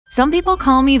Some people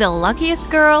call me the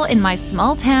luckiest girl in my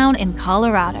small town in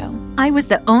Colorado. I was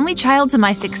the only child to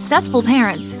my successful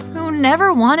parents, who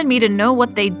never wanted me to know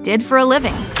what they did for a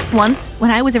living. Once, when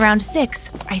I was around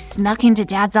 6, I snuck into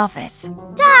Dad's office.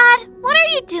 Dad, what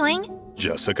are you doing?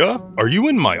 Jessica, are you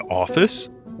in my office?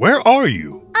 Where are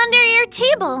you? Under your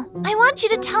table. I want you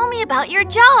to tell me about your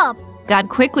job. Dad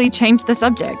quickly changed the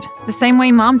subject, the same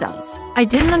way Mom does. I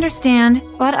didn't understand,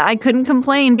 but I couldn't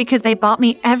complain because they bought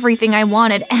me everything I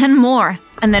wanted and more.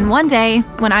 And then one day,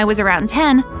 when I was around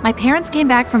 10, my parents came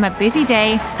back from a busy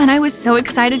day, and I was so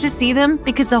excited to see them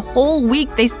because the whole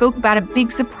week they spoke about a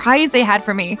big surprise they had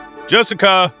for me.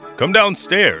 Jessica, come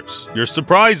downstairs. Your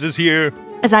surprise is here.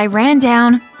 As I ran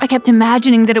down, I kept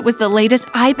imagining that it was the latest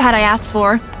iPad I asked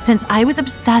for, since I was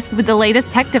obsessed with the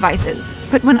latest tech devices.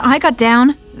 But when I got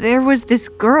down, there was this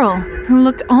girl who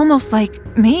looked almost like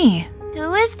me.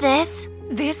 Who is this?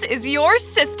 This is your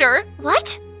sister.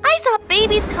 What? I thought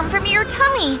babies come from your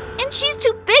tummy, and she's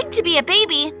too big to be a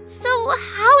baby. So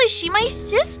how is she my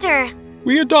sister?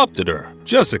 We adopted her.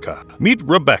 Jessica, meet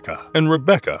Rebecca. And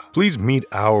Rebecca, please meet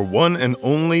our one and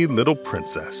only little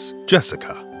princess,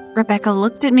 Jessica. Rebecca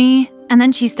looked at me, and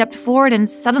then she stepped forward and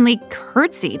suddenly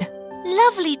curtsied.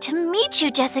 Lovely to meet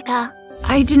you, Jessica.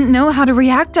 I didn't know how to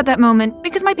react at that moment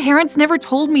because my parents never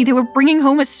told me they were bringing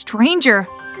home a stranger.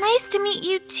 Nice to meet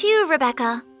you too,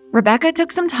 Rebecca. Rebecca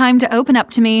took some time to open up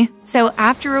to me, so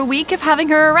after a week of having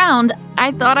her around,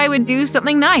 I thought I would do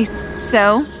something nice.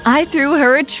 So I threw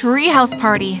her a treehouse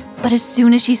party. But as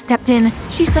soon as she stepped in,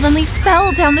 she suddenly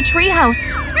fell down the treehouse.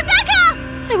 Rebecca!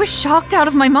 I was shocked out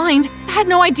of my mind. I had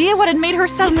no idea what had made her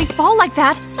suddenly fall like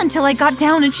that until I got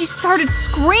down and she started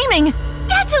screaming.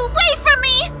 Get away from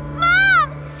me! Mom!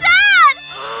 Dad!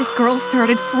 This girl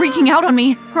started freaking out on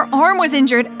me. Her arm was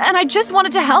injured, and I just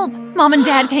wanted to help. Mom and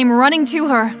Dad came running to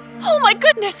her. Oh my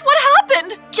goodness, what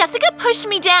happened? Jessica pushed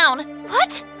me down.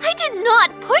 What? I did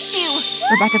not push you.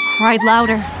 Rebecca cried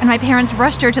louder, and my parents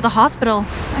rushed her to the hospital.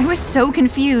 I was so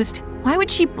confused. Why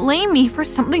would she blame me for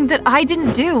something that I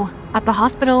didn't do? At the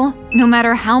hospital, no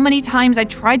matter how many times I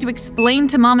tried to explain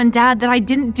to Mom and Dad that I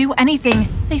didn't do anything,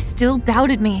 they still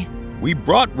doubted me. We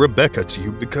brought Rebecca to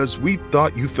you because we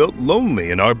thought you felt lonely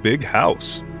in our big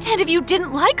house. And if you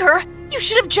didn't like her, you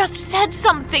should have just said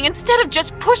something instead of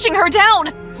just pushing her down.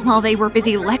 While they were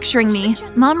busy lecturing me,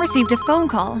 Mom received a phone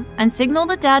call and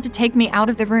signaled at Dad to take me out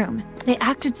of the room. They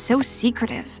acted so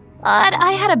secretive. But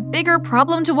I had a bigger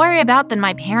problem to worry about than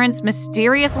my parents'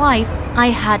 mysterious life. I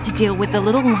had to deal with the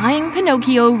little lying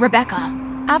Pinocchio, Rebecca.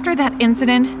 After that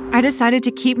incident, I decided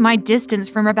to keep my distance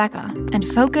from Rebecca and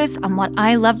focus on what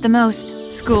I loved the most,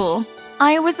 school.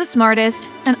 I was the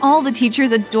smartest, and all the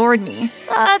teachers adored me.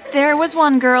 But there was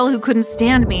one girl who couldn't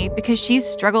stand me because she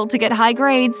struggled to get high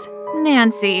grades.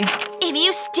 Nancy. If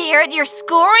you stare at your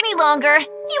score any longer,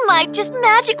 you might just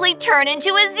magically turn into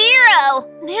a 0.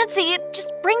 Nancy,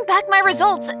 just bring back my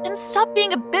results and stop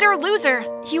being a bitter loser.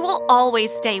 You will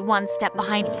always stay one step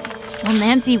behind me. While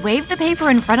Nancy waved the paper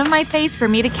in front of my face for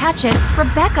me to catch it,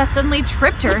 Rebecca suddenly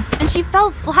tripped her and she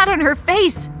fell flat on her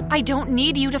face. I don't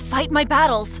need you to fight my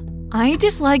battles. I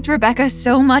disliked Rebecca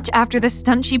so much after the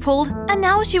stunt she pulled, and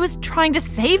now she was trying to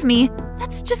save me.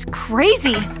 That's just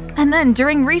crazy. And then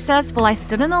during recess, while I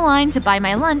stood in the line to buy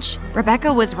my lunch,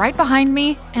 Rebecca was right behind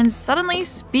me and suddenly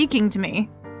speaking to me.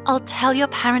 I'll tell your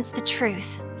parents the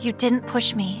truth. You didn't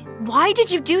push me. Why did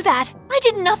you do that? I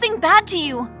did nothing bad to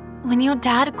you. When your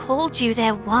dad called you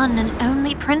their one and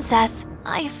only princess,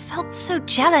 I felt so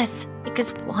jealous.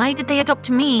 Because why did they adopt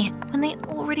me when they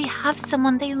already have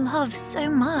someone they love so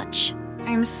much?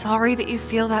 I'm sorry that you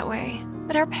feel that way.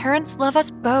 But our parents love us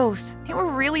both. They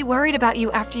were really worried about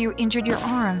you after you injured your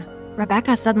arm.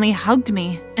 Rebecca suddenly hugged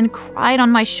me and cried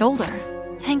on my shoulder.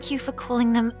 Thank you for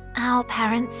calling them our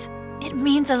parents. It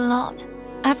means a lot.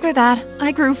 After that,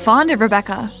 I grew fond of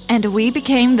Rebecca, and we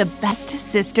became the best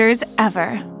sisters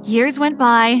ever. Years went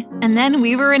by, and then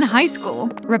we were in high school.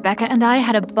 Rebecca and I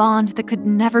had a bond that could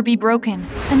never be broken.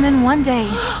 And then one day,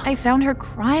 I found her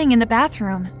crying in the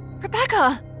bathroom.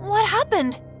 Rebecca, what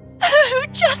happened? Oh,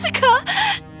 Jessica!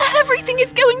 Everything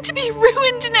is going to be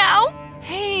ruined now!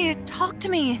 Hey, talk to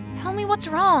me. Tell me what's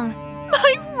wrong.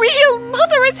 My real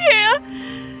mother is here!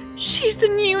 She's the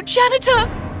new janitor!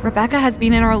 Rebecca has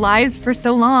been in our lives for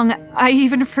so long, I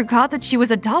even forgot that she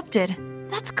was adopted.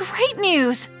 That's great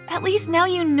news! At least now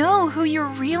you know who your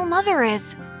real mother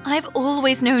is. I've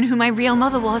always known who my real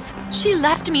mother was. She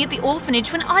left me at the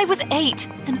orphanage when I was 8,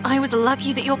 and I was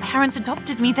lucky that your parents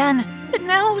adopted me then. But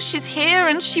now she's here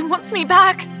and she wants me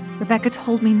back. Rebecca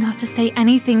told me not to say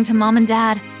anything to Mom and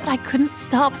Dad, but I couldn't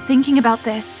stop thinking about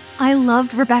this. I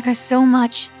loved Rebecca so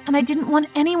much, and I didn't want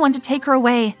anyone to take her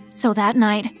away. So that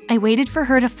night, I waited for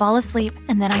her to fall asleep,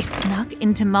 and then I snuck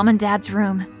into Mom and Dad's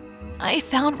room. I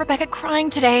found Rebecca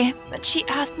crying today, but she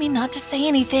asked me not to say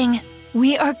anything.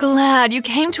 We are glad you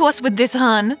came to us with this,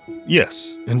 hon.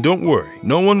 Yes, and don't worry,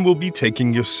 no one will be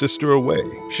taking your sister away.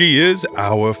 She is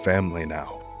our family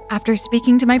now. After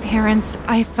speaking to my parents,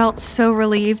 I felt so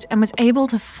relieved and was able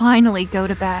to finally go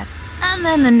to bed. And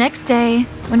then the next day,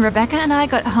 when Rebecca and I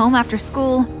got home after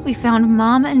school, we found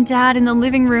Mom and Dad in the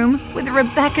living room with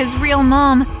Rebecca's real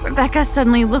mom. Rebecca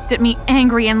suddenly looked at me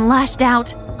angry and lashed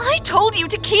out. I told you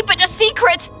to keep it a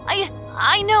secret!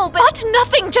 I know, but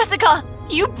nothing, Jessica!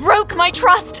 You broke my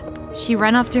trust! She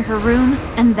ran off to her room,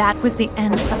 and that was the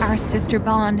end of our sister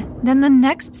bond. Then the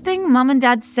next thing Mom and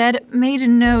Dad said made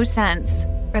no sense.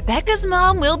 Rebecca's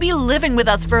mom will be living with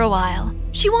us for a while.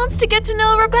 She wants to get to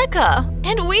know Rebecca,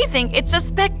 and we think it's a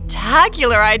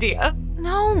spectacular idea.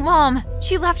 No, Mom.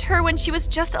 She left her when she was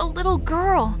just a little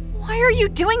girl. Why are you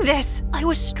doing this? I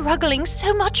was struggling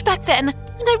so much back then,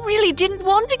 and I really didn't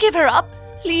want to give her up.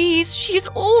 Please, she's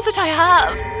all that I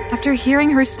have. After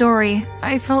hearing her story,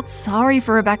 I felt sorry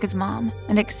for Rebecca's mom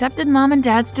and accepted Mom and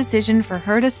Dad's decision for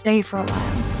her to stay for a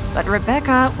while. But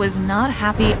Rebecca was not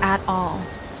happy at all.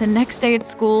 The next day at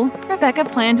school, Rebecca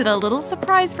planted a little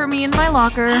surprise for me in my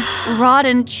locker.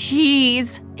 Rotten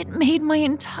cheese. It made my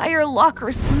entire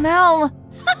locker smell.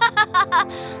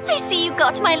 I see you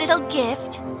got my little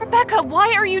gift. Rebecca,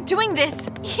 why are you doing this?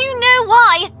 You know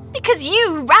why? Because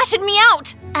you ratted me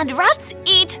out. And rats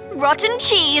eat rotten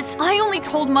cheese. I only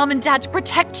told Mom and Dad to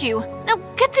protect you. Now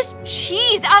get this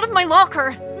cheese out of my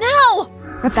locker. Now!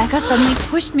 Rebecca suddenly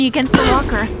pushed me against the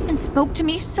locker and spoke to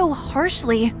me so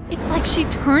harshly. It's like she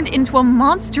turned into a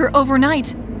monster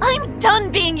overnight. I'm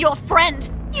done being your friend.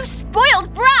 You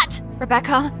spoiled brat!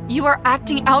 Rebecca, you are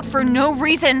acting out for no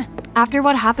reason. After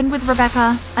what happened with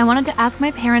Rebecca, I wanted to ask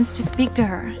my parents to speak to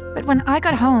her. But when I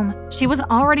got home, she was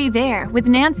already there with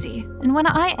Nancy. And when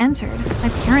I entered, my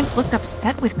parents looked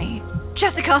upset with me.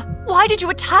 Jessica, why did you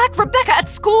attack Rebecca at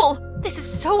school? This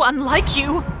is so unlike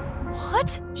you.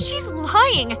 What? She's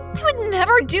lying. I would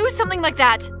never do something like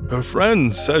that. Her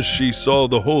friend says she saw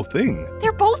the whole thing.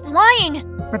 They're both lying.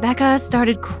 Rebecca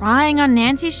started crying on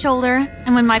Nancy's shoulder,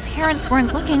 and when my parents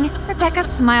weren't looking, Rebecca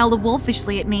smiled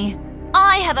wolfishly at me.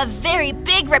 I have a very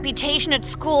big reputation at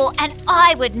school, and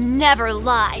I would never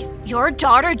lie. Your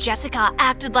daughter Jessica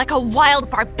acted like a wild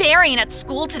barbarian at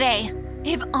school today.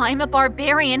 If I'm a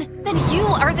barbarian, then you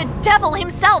are the devil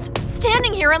himself,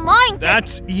 standing here and lying to—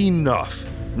 That's enough.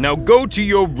 Now go to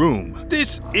your room.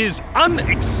 This is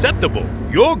unacceptable.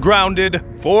 You're grounded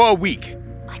for a week.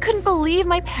 I couldn't believe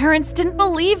my parents didn't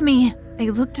believe me. They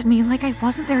looked at me like I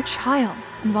wasn't their child.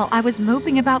 And while I was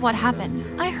moping about what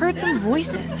happened, I heard some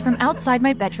voices from outside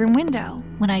my bedroom window.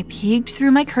 When I peeked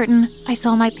through my curtain, I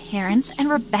saw my parents and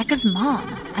Rebecca's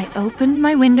mom. I opened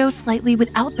my window slightly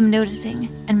without them noticing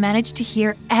and managed to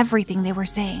hear everything they were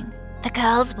saying. The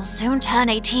girls will soon turn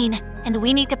 18, and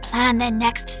we need to plan their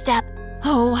next step.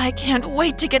 Oh, I can't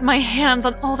wait to get my hands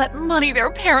on all that money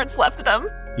their parents left them.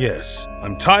 Yes,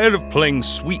 I'm tired of playing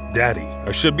sweet daddy.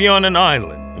 I should be on an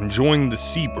island, enjoying the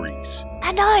sea breeze.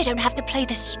 And I don't have to play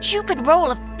the stupid role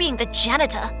of being the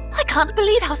janitor. I can't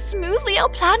believe how smoothly our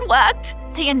plan worked.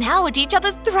 They are now at each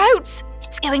other's throats.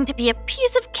 It's going to be a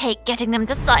piece of cake getting them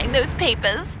to sign those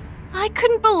papers. I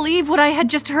couldn't believe what I had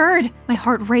just heard. My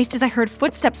heart raced as I heard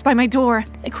footsteps by my door.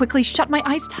 I quickly shut my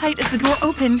eyes tight as the door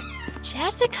opened.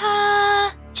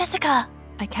 Jessica! Jessica!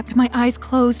 I kept my eyes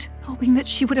closed, hoping that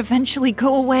she would eventually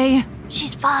go away.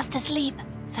 She's fast asleep.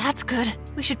 That's good.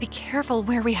 We should be careful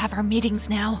where we have our meetings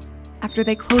now. After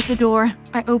they closed the door,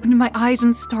 I opened my eyes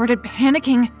and started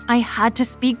panicking. I had to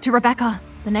speak to Rebecca.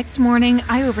 The next morning,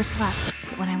 I overslept.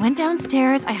 But when I went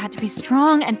downstairs, I had to be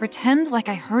strong and pretend like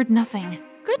I heard nothing.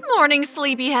 Good morning,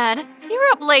 sleepyhead.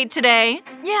 You're up late today.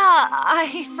 Yeah,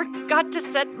 I forgot to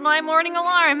set my morning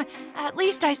alarm. At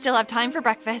least I still have time for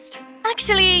breakfast.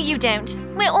 Actually, you don't.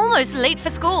 We're almost late for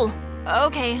school.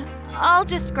 Okay, I'll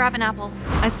just grab an apple.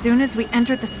 As soon as we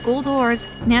entered the school doors,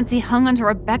 Nancy hung onto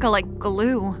Rebecca like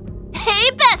glue. Hey,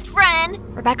 best friend!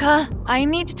 Rebecca, I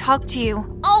need to talk to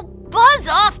you. Oh, buzz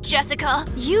off, Jessica!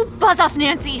 You buzz off,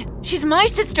 Nancy. She's my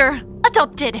sister.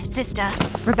 Adopted sister.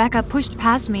 Rebecca pushed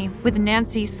past me, with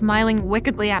Nancy smiling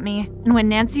wickedly at me. And when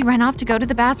Nancy ran off to go to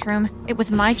the bathroom, it was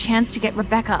my chance to get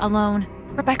Rebecca alone.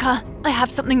 Rebecca, I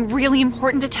have something really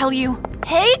important to tell you.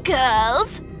 Hey,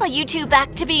 girls! Are you two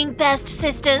back to being best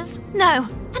sisters? No,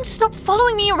 And stop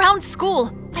following me around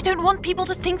school. I don't want people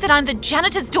to think that I'm the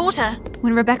janitor's daughter.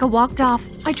 When Rebecca walked off,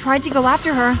 I tried to go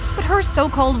after her, but her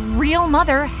so-called real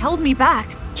mother held me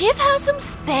back. Give her some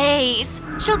space.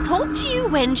 She'll talk to you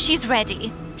when she's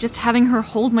ready. Just having her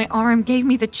hold my arm gave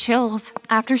me the chills.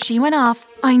 After she went off,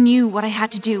 I knew what I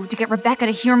had to do to get Rebecca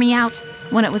to hear me out.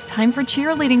 When it was time for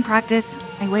cheerleading practice,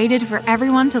 I waited for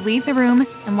everyone to leave the room,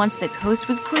 and once the coast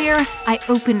was clear, I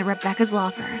opened Rebecca's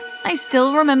locker. I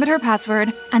still remembered her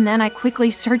password, and then I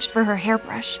quickly searched for her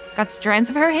hairbrush, got strands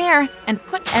of her hair, and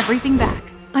put everything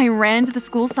back. I ran to the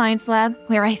school science lab,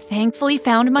 where I thankfully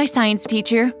found my science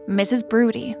teacher, Mrs.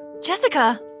 Broody.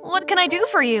 Jessica, what can I do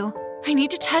for you? I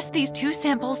need to test these 2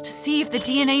 samples to see if the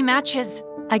DNA matches.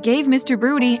 I gave Mr.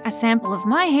 Broody a sample of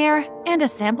my hair and a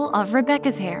sample of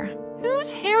Rebecca's hair.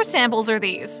 Whose hair samples are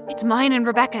these? It's mine and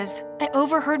Rebecca's. I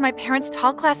overheard my parents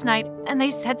talk last night, and they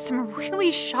said some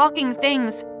really shocking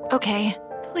things. Okay,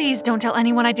 please don't tell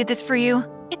anyone I did this for you.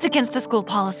 It's against the school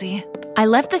policy. I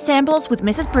left the samples with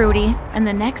Mrs. Broody, and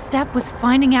the next step was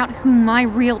finding out who my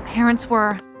real parents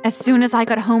were. As soon as I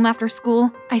got home after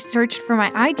school, I searched for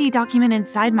my ID document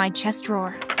inside my chest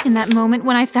drawer. In that moment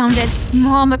when I found it,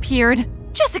 Mom appeared.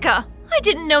 Jessica, I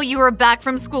didn't know you were back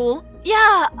from school.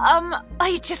 Yeah,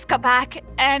 I just got back,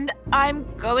 and I'm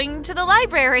going to the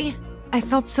library. I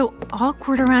felt so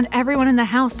awkward around everyone in the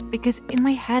house because in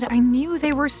my head I knew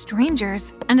they were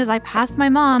strangers. And as I passed my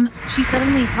mom, she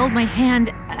suddenly held my hand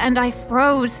and I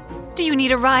froze. Do you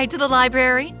need a ride to the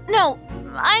library? No,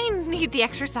 I need the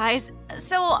exercise,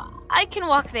 so I can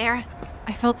walk there.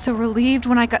 I felt so relieved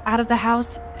when I got out of the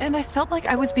house, and I felt like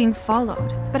I was being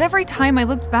followed. But every time I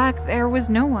looked back, there was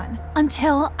no one.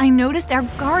 Until I noticed our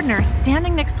gardener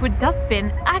standing next to a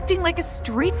dustbin, acting like a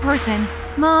street person.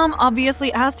 Mom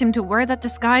obviously asked him to wear that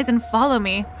disguise and follow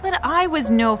me, but I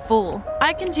was no fool.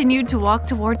 I continued to walk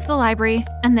towards the library,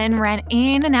 and then ran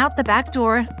in and out the back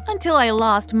door until I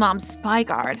lost Mom's spy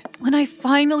guard. When I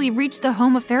finally reached the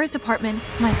Home Affairs Department,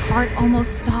 my heart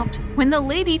almost stopped when the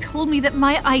lady told me that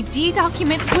my ID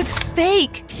document was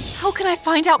fake. How can I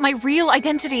find out my real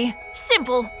identity?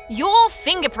 Simple. Your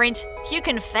fingerprint. You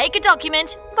can fake a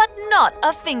document, but not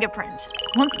a fingerprint.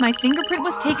 Once my fingerprint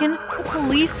was taken, the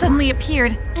police suddenly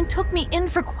appeared and took me in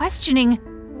for questioning.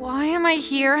 Why am I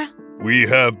here? We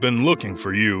have been looking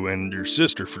for you and your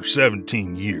sister for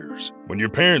 17 years. When your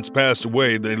parents passed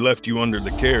away, they left you under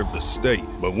the care of the state.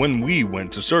 But when we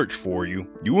went to search for you,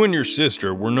 you and your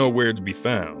sister were nowhere to be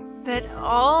found. But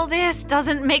all this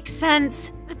doesn't make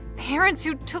sense. The parents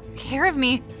who took care of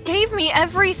me gave me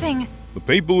everything. The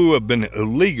people who have been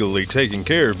illegally taking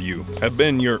care of you have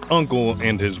been your uncle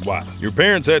and his wife. Your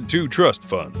parents had 2 trust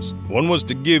funds. One was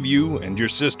to give you and your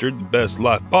sister the best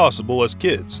life possible as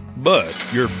kids. But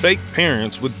your fake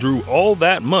parents withdrew all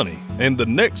that money, and the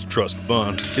next trust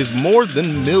fund is more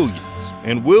than millions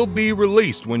and will be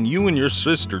released when you and your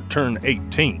sister turn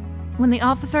 18. When the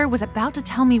officer was about to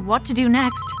tell me what to do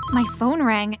next, my phone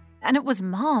rang, and it was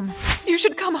Mom. You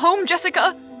should come home,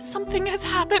 Jessica. Something has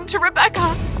happened to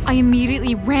Rebecca. I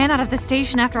immediately ran out of the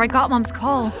station after I got Mom's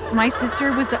call. My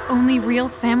sister was the only real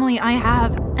family I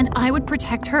have, and I would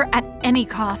protect her at any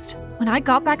cost. When I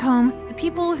got back home, the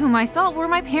people whom I thought were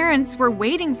my parents were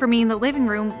waiting for me in the living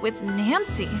room with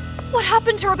Nancy. What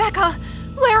happened to Rebecca?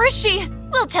 Where is she?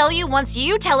 We'll tell you once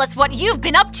you tell us what you've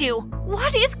been up to.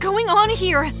 What is going on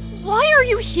here? Why are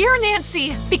you here,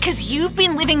 Nancy? Because you've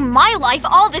been living my life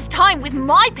all this time with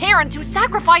my parents who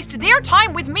sacrificed their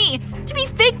time with me to be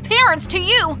fake parents to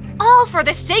you, all for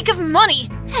the sake of money.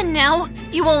 And now,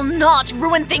 you will not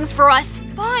ruin things for us.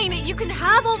 Fine, you can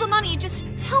have all the money, just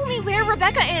tell me where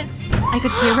Rebecca is. I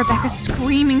could hear Rebecca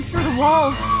screaming through the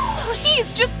walls.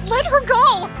 Please, just let her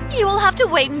go. You will have to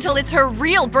wait until it's her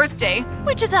real birthday,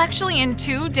 which is actually in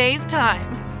 2 days'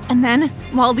 time. And then,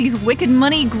 while these wicked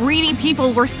money-greedy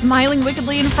people were smiling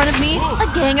wickedly in front of me, a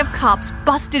gang of cops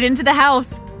busted into the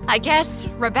house. I guess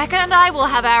Rebecca and I will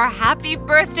have our happy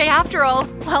birthday after all,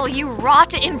 while you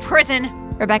rot in prison.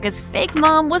 Rebecca's fake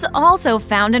mom was also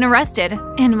found and arrested,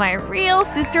 and my real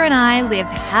sister and I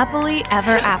lived happily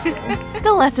ever after.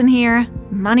 The lesson here: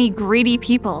 money-greedy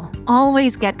people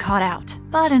always get caught out,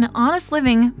 but an honest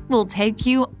living will take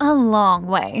you a long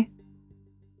way.